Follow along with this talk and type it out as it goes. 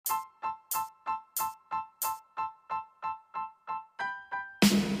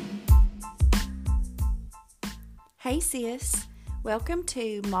Hey sis, welcome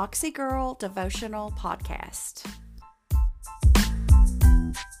to Moxie Girl Devotional Podcast.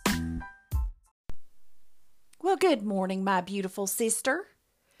 Well, good morning, my beautiful sister.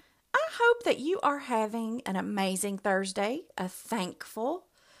 I hope that you are having an amazing Thursday, a thankful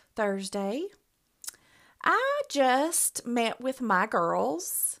Thursday. I just met with my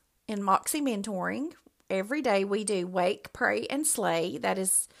girls in Moxie Mentoring. Every day we do Wake, Pray, and Slay. That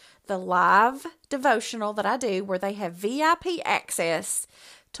is the live devotional that I do where they have VIP access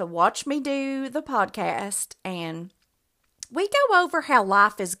to watch me do the podcast, and we go over how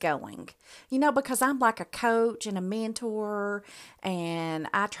life is going, because I'm like a coach and a mentor, and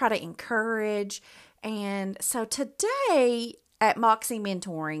I try to encourage. And so today at Moxie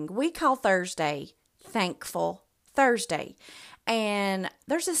Mentoring, we call Thursday Thankful Thursday. And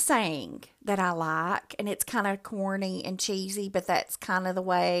there's a saying that I like, and it's kind of corny and cheesy, but that's kind of the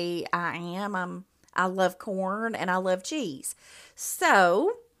way I am. I love corn and I love cheese.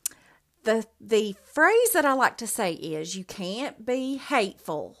 So the phrase that I like to say is, you can't be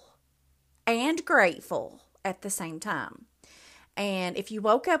hateful and grateful at the same time. And if you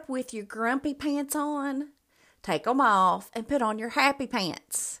woke up with your grumpy pants on, take them off and put on your happy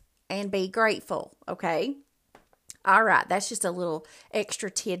pants and be grateful, okay? All right, that's just a little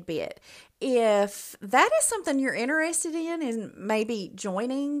extra tidbit. If that is something you're interested in maybe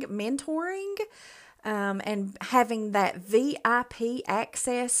joining mentoring and having that VIP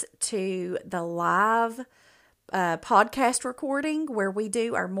access to the live podcast recording where we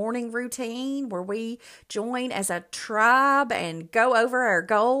do our morning routine, where we join as a tribe and go over our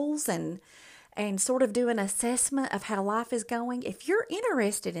goals and sort of do an assessment of how life is going. If you're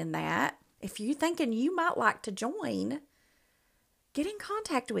interested in that, if you're thinking you might like to join, get in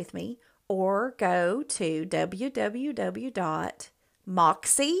contact with me or go to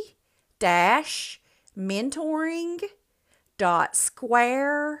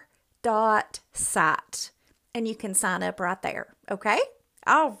www.moxie-mentoring.square.site, and you can sign up right there, okay?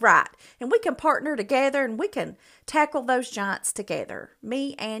 All right, and we can partner together and we can tackle those giants together,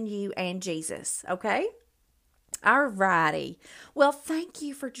 me and you and Jesus, okay? All righty. Well, thank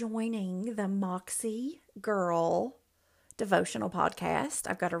you for joining the Moxie Girl Devotional Podcast.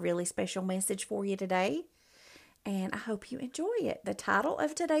 I've got a really special message for you today, and I hope you enjoy it. The title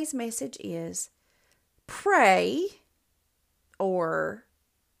of today's message is Pray or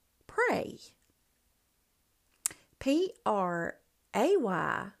Pray. P-R-A-Y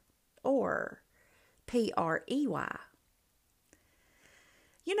or P-R-E-Y.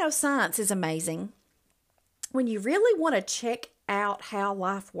 Science is amazing. When you really want to check out how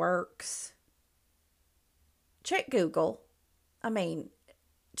life works, check Google.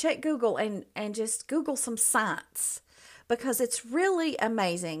 Check Google and just Google some science, because it's really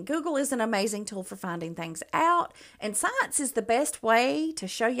amazing. Google is an amazing tool for finding things out, and science is the best way to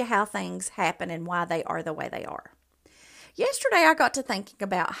show you how things happen and why they are the way they are. Yesterday, I got to thinking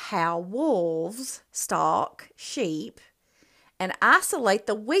about how wolves stalk sheep and isolate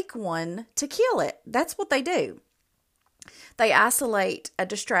the weak one to kill it. That's what they do. They isolate a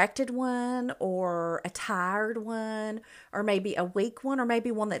distracted one or a tired one or maybe a weak one or maybe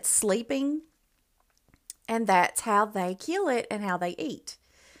one that's sleeping. And that's how they kill it and how they eat.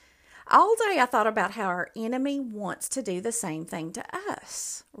 All day I thought about how our enemy wants to do the same thing to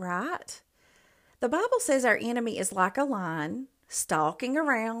us, right? The Bible says our enemy is like a lion stalking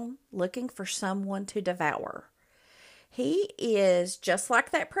around looking for someone to devour. He is just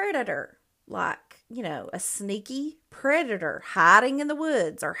like that predator, like, a sneaky predator hiding in the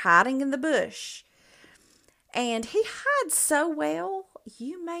woods or hiding in the bush. And he hides so well,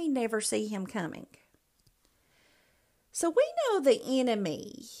 you may never see him coming. So we know the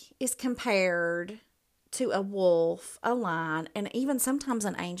enemy is compared to a wolf, a lion, and even sometimes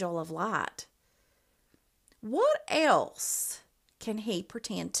an angel of light. What else can he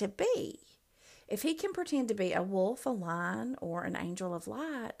pretend to be? If he can pretend to be a wolf, a lion, or an angel of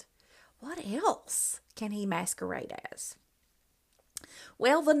light, what else can he masquerade as?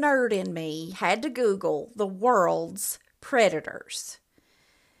 Well, the nerd in me had to Google the world's predators.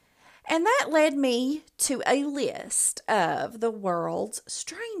 And that led me to a list of the world's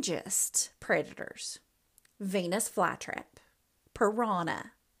strangest predators. Venus flytrap,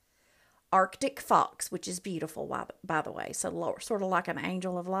 piranha, Arctic fox, which is beautiful, by the way, so sort of like an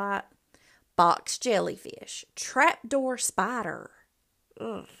angel of light. Box jellyfish, trapdoor spider,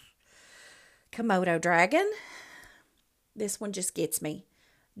 Komodo dragon. This one just gets me.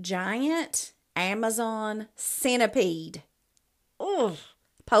 Giant Amazon centipede.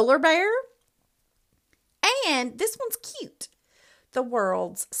 Polar bear. And this one's cute. The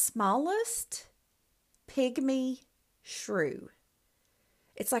world's smallest pygmy shrew.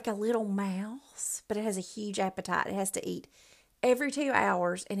 It's like a little mouse, but it has a huge appetite. It has to eat every 2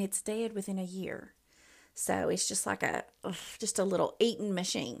 hours, and it's dead within a year. So it's just like just a little eating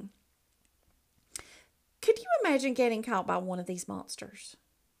machine. Could you imagine getting caught by one of these monsters?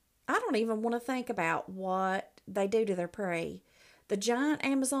 I don't even want to think about what they do to their prey. The giant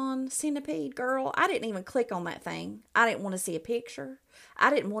Amazon centipede, girl, I didn't even click on that thing. I didn't want to see a picture. I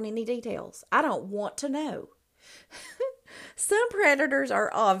didn't want any details. I don't want to know. Some predators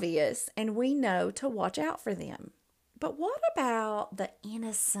are obvious, and we know to watch out for them. But what about the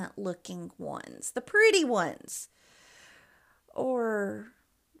innocent-looking ones, the pretty ones? Or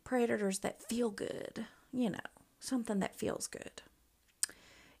predators that feel good, something that feels good.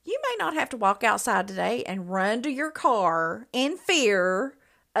 You may not have to walk outside today and run to your car in fear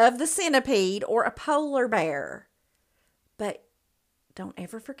of the centipede or a polar bear. But don't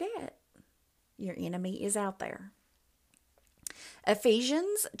ever forget, your enemy is out there.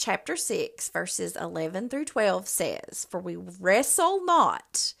 Ephesians chapter 6, verses 11 through 12 says, "For we wrestle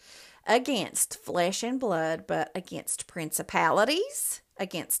not against flesh and blood, but against principalities,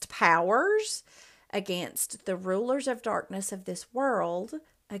 against powers, against the rulers of darkness of this world,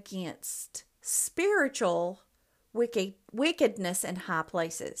 against spiritual wickedness in high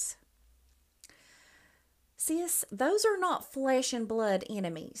places." Sis, those are not flesh and blood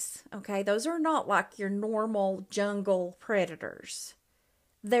enemies, okay? Those are not like your normal jungle predators.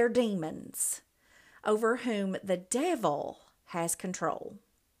 They're demons over whom the devil has control.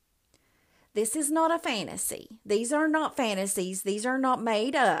 This is not a fantasy. These are not fantasies. These are not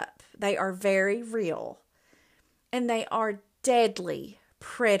made up. They are very real. And they are deadly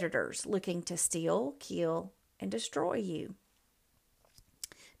predators looking to steal, kill, and destroy you.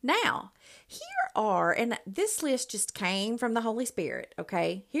 Now, and this list just came from the Holy Spirit,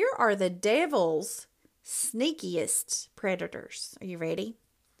 okay? Here are the devil's sneakiest predators. Are you ready?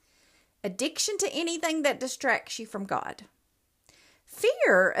 Addiction to anything that distracts you from God.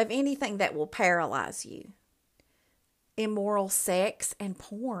 Fear of anything that will paralyze you. Immoral sex and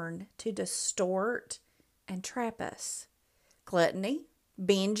porn to distort and trap us. Gluttony,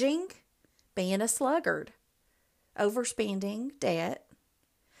 binging, being a sluggard, overspending, debt,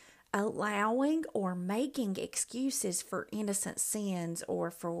 allowing or making excuses for innocent sins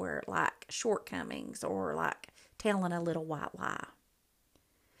or for like shortcomings or like telling a little white lie.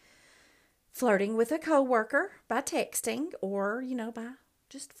 Flirting with a coworker by texting or, by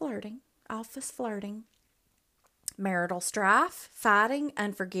just flirting, office flirting. Marital strife, fighting,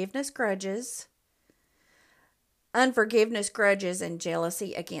 unforgiveness, grudges and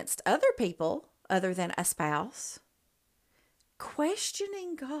jealousy against other people other than a spouse.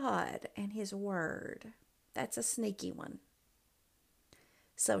 Questioning God and His Word. That's a sneaky one.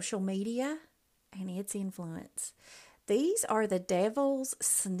 Social media and its influence. These are the devil's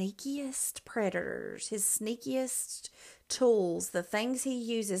sneakiest predators, his sneakiest tools, the things he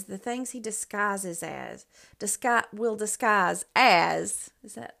uses, the things he disguises as. Will disguise as,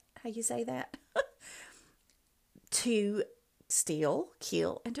 is that how you say that? To steal,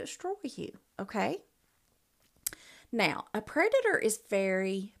 kill, and destroy you, okay? Now, a predator is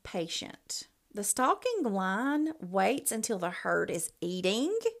very patient. The stalking lion waits until the herd is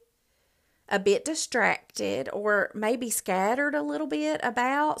eating, a bit distracted, or maybe scattered a little bit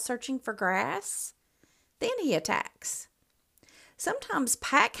about, searching for grass. Then he attacks. Sometimes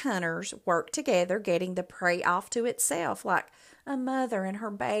pack hunters work together, getting the prey off to itself, like a mother and her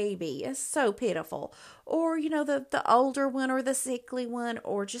baby. It's so pitiful. Or, the older one or the sickly one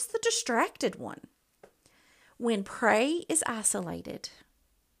or just the distracted one. When prey is isolated,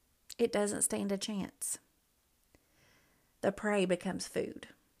 it doesn't stand a chance. The prey becomes food.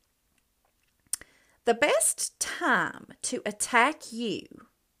 The best time to attack you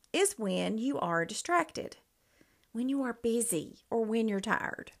is when you are distracted, when you are busy, or when you're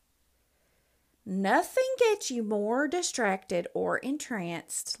tired. Nothing gets you more distracted or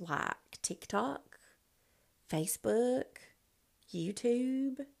entranced like TikTok, Facebook,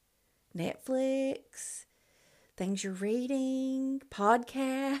 YouTube, Netflix, things you're reading,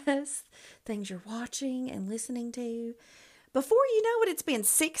 podcasts, things you're watching and listening to. Before you know it, it's been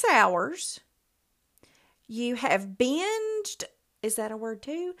 6 hours. You have binged, is that a word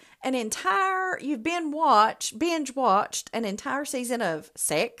too? You've binge watched an entire season of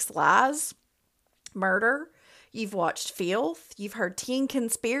sex, lies, murder. You've watched filth. You've heard 10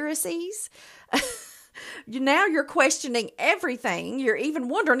 conspiracies. Now you're questioning everything. You're even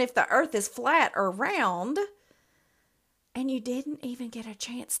wondering if the earth is flat or round. And you didn't even get a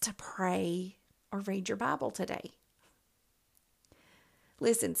chance to pray or read your Bible today.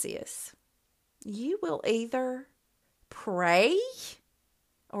 Listen, sis. You will either pray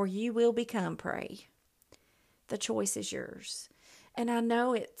or you will become prey. The choice is yours. And I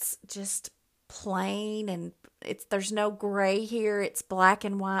know it's just plain and there's no gray here. It's black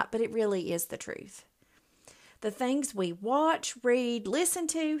and white, but it really is the truth. The things we watch, read, listen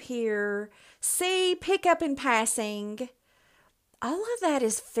to, hear, see, pick up in passing, all of that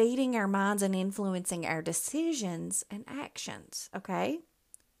is feeding our minds and influencing our decisions and actions, okay?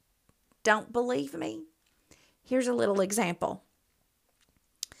 Don't believe me? Here's a little example.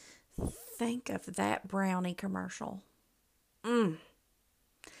 Think of that brownie commercial.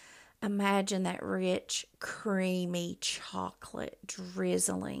 Imagine that rich, creamy chocolate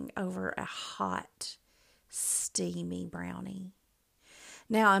drizzling over a hot, steamy brownie.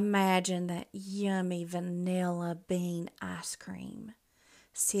 Now imagine that yummy vanilla bean ice cream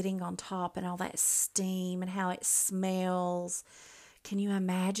sitting on top and all that steam and how it smells. Can you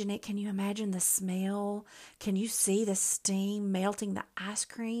imagine it? Can you imagine the smell? Can you see the steam melting the ice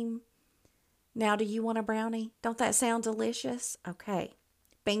cream? Now, do you want a brownie? Don't that sound delicious? Okay,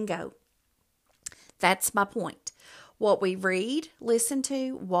 bingo. That's my point. What we read, listen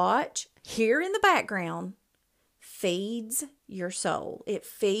to, watch, hear in the background feeds your soul. It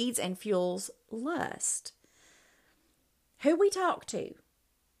feeds and fuels lust. Who we talk to,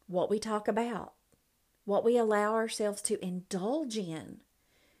 what we talk about, what we allow ourselves to indulge in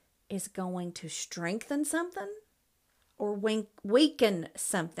is going to strengthen something or weaken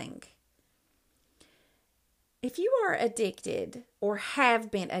something. If you are addicted or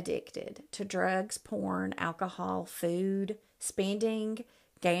have been addicted to drugs, porn, alcohol, food, spending,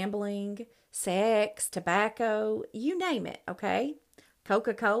 gambling, sex, tobacco, you name it, okay?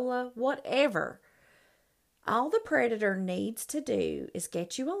 Coca-Cola, whatever. All the predator needs to do is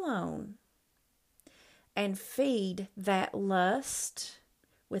get you alone and feed that lust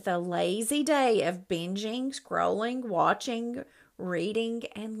with a lazy day of binging, scrolling, watching, reading,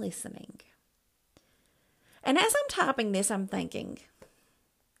 and listening. And as I'm typing this, I'm thinking,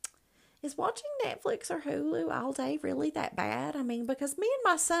 is watching Netflix or Hulu all day really that bad? I mean, because me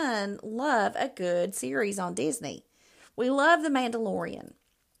and my son love a good series on Disney. We love The Mandalorian.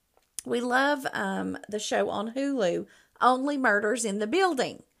 We love the show on Hulu, Only Murders in the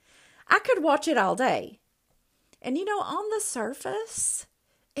Building. I could watch it all day. And you know, on the surface,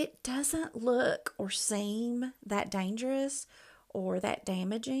 it doesn't look or seem that dangerous or that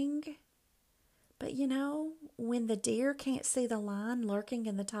damaging. But you know, when the deer can't see the lion lurking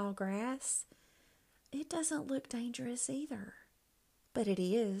in the tall grass, it doesn't look dangerous either. But it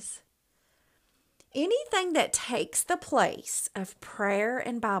is. Anything that takes the place of prayer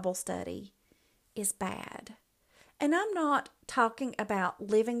and Bible study is bad. And I'm not talking about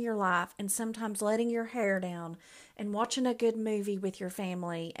living your life and sometimes letting your hair down and watching a good movie with your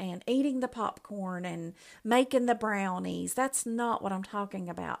family and eating the popcorn and making the brownies. That's not what I'm talking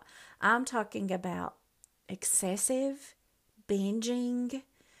about. I'm talking about excessive binging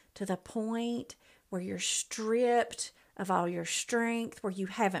to the point where you're stripped of all your strength, where you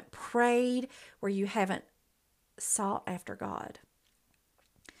haven't prayed, where you haven't sought after God.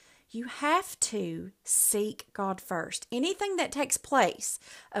 You have to seek God first. Anything that takes place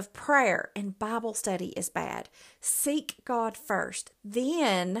of prayer and Bible study is bad. Seek God first.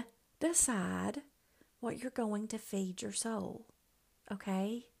 Then decide what you're going to feed your soul.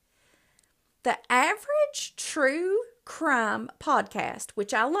 Okay? The average true crime podcast,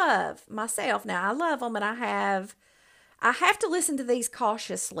 which I love myself. Now, I love them, and I have to listen to these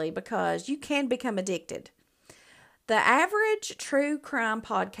cautiously because you can become addicted. The average true crime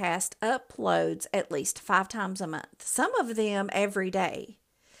podcast uploads at least 5 times a month, some of them every day.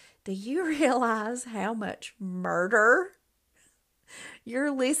 Do you realize how much murder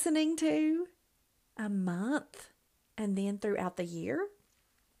you're listening to a month and then throughout the year?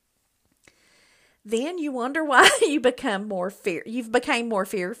 Then you wonder why you've became more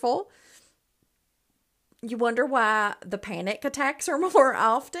fearful. You wonder why the panic attacks are more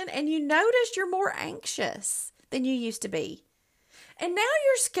often, and you notice you're more anxious than you used to be. And now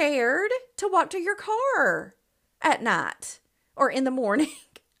you're scared to walk to your car at night or in the morning.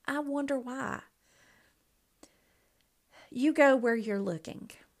 I wonder why. You go where you're looking,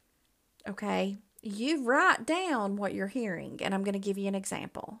 okay? You write down what you're hearing, and I'm going to give you an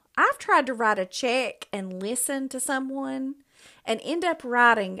example. I've tried to write a check and listen to someone and end up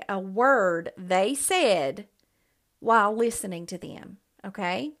writing a word they said while listening to them,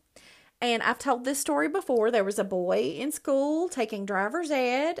 okay? And I've told this story before. There was a boy in school taking driver's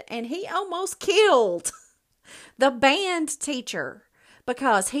ed, and he almost killed the band teacher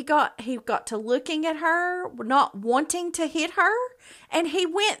because he got to looking at her, not wanting to hit her, and he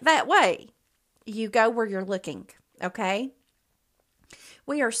went that way. You go where you're looking, okay?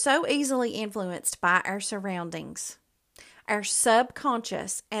 We are so easily influenced by our surroundings. Our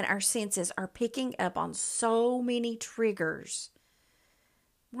subconscious and our senses are picking up on so many triggers.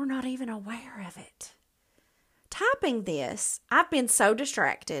 We're not even aware of it. Typing this, I've been so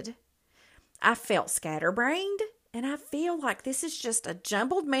distracted. I felt scatterbrained, and I feel like this is just a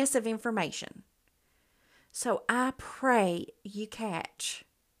jumbled mess of information. So I pray you catch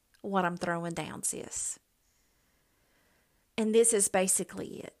what I'm throwing down, sis. And this is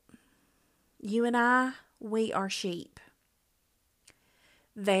basically it. You and I, we are sheep.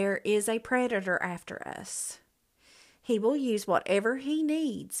 There is a predator after us. He will use whatever he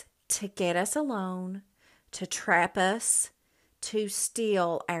needs to get us alone, to trap us, to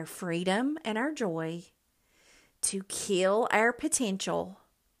steal our freedom and our joy, to kill our potential,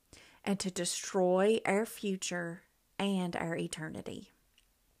 and to destroy our future and our eternity.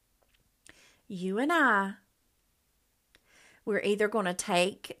 You and I, we're either going to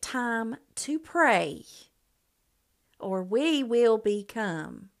take time to pray, or we will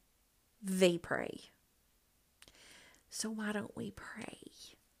become the prey. So why don't we pray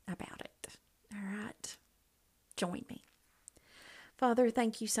about it? All right? Join me. Father,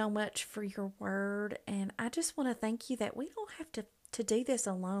 thank you so much for your word. And I just want to thank you that we don't have to do this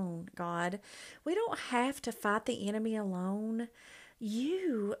alone, God. We don't have to fight the enemy alone.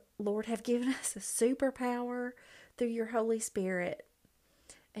 You, Lord, have given us a superpower through your Holy Spirit.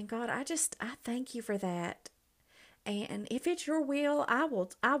 And God, I thank you for that. And if it's your will, I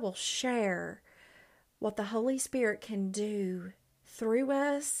will share what the Holy Spirit can do through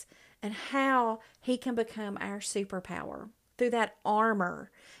us and how he can become our superpower through that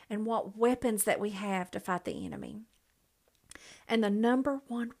armor and what weapons that we have to fight the enemy. And the number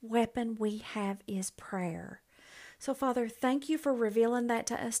one weapon we have is prayer. So, Father, thank you for revealing that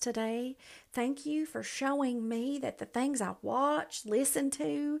to us today. Thank you for showing me that the things I watch, listen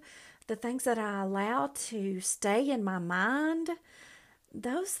to, the things that I allow to stay in my mind,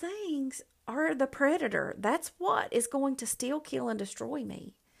 those things are the predator. That's what is going to steal, kill, and destroy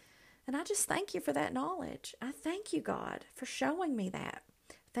me. And I just thank you for that knowledge. I thank you, God, for showing me that.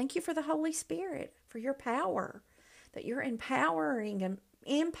 Thank you for the Holy Spirit, for your power, that you're empowering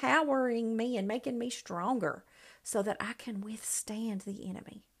me and making me stronger so that I can withstand the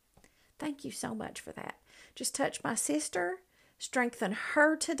enemy. Thank you so much for that. Just touch my sister. Strengthen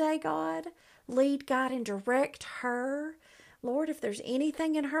her today, God. Lead, guide, and direct her. Lord, if there's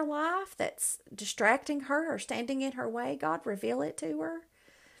anything in her life that's distracting her or standing in her way, God, reveal it to her.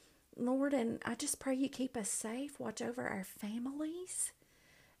 Lord, and I just pray you keep us safe. Watch over our families.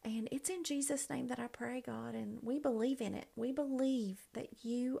 And it's in Jesus' name that I pray, God, and we believe in it. We believe that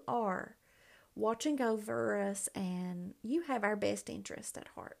you are watching over us and you have our best interest at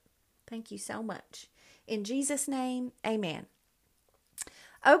heart. Thank you so much. In Jesus' name, amen.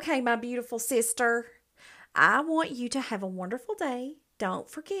 Okay, my beautiful sister, I want you to have a wonderful day. Don't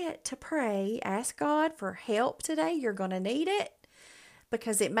forget to pray. Ask God for help today. You're going to need it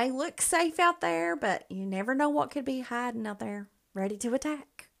because it may look safe out there, but you never know what could be hiding out there, ready to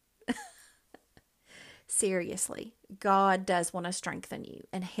attack. Seriously, God does want to strengthen you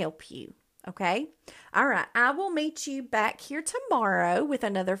and help you. Okay? All right. I will meet you back here tomorrow with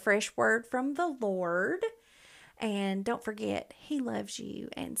another fresh word from the Lord. And don't forget, he loves you,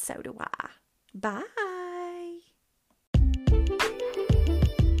 and so do I. Bye.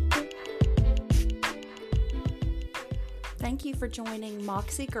 Thank you for joining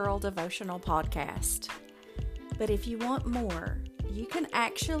Moxie Girl Devotional Podcast. But if you want more, you can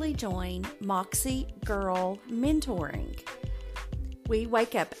actually join Moxie Girl Mentoring. We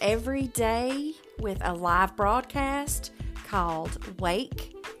wake up every day with a live broadcast called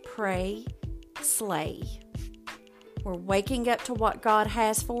Wake, Pray, Slay. We're waking up to what God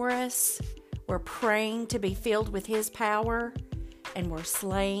has for us. We're praying to be filled with His power. And we're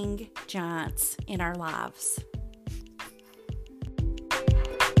slaying giants in our lives.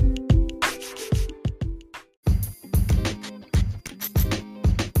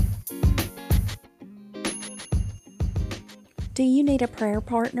 Do you need a prayer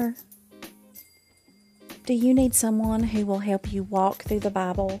partner? Do you need someone who will help you walk through the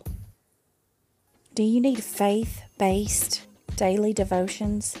Bible? Do you need faith-based daily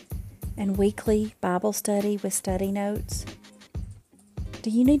devotions and weekly Bible study with study notes? Do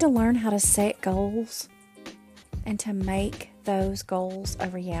you need to learn how to set goals and to make those goals a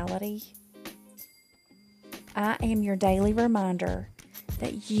reality? I am your daily reminder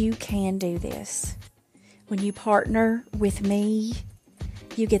that you can do this. When you partner with me,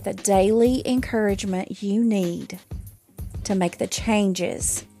 you get the daily encouragement you need to make the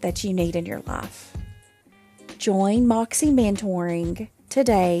changes that you need in your life. Join Moxie Mentoring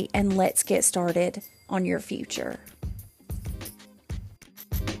today and let's get started on your future.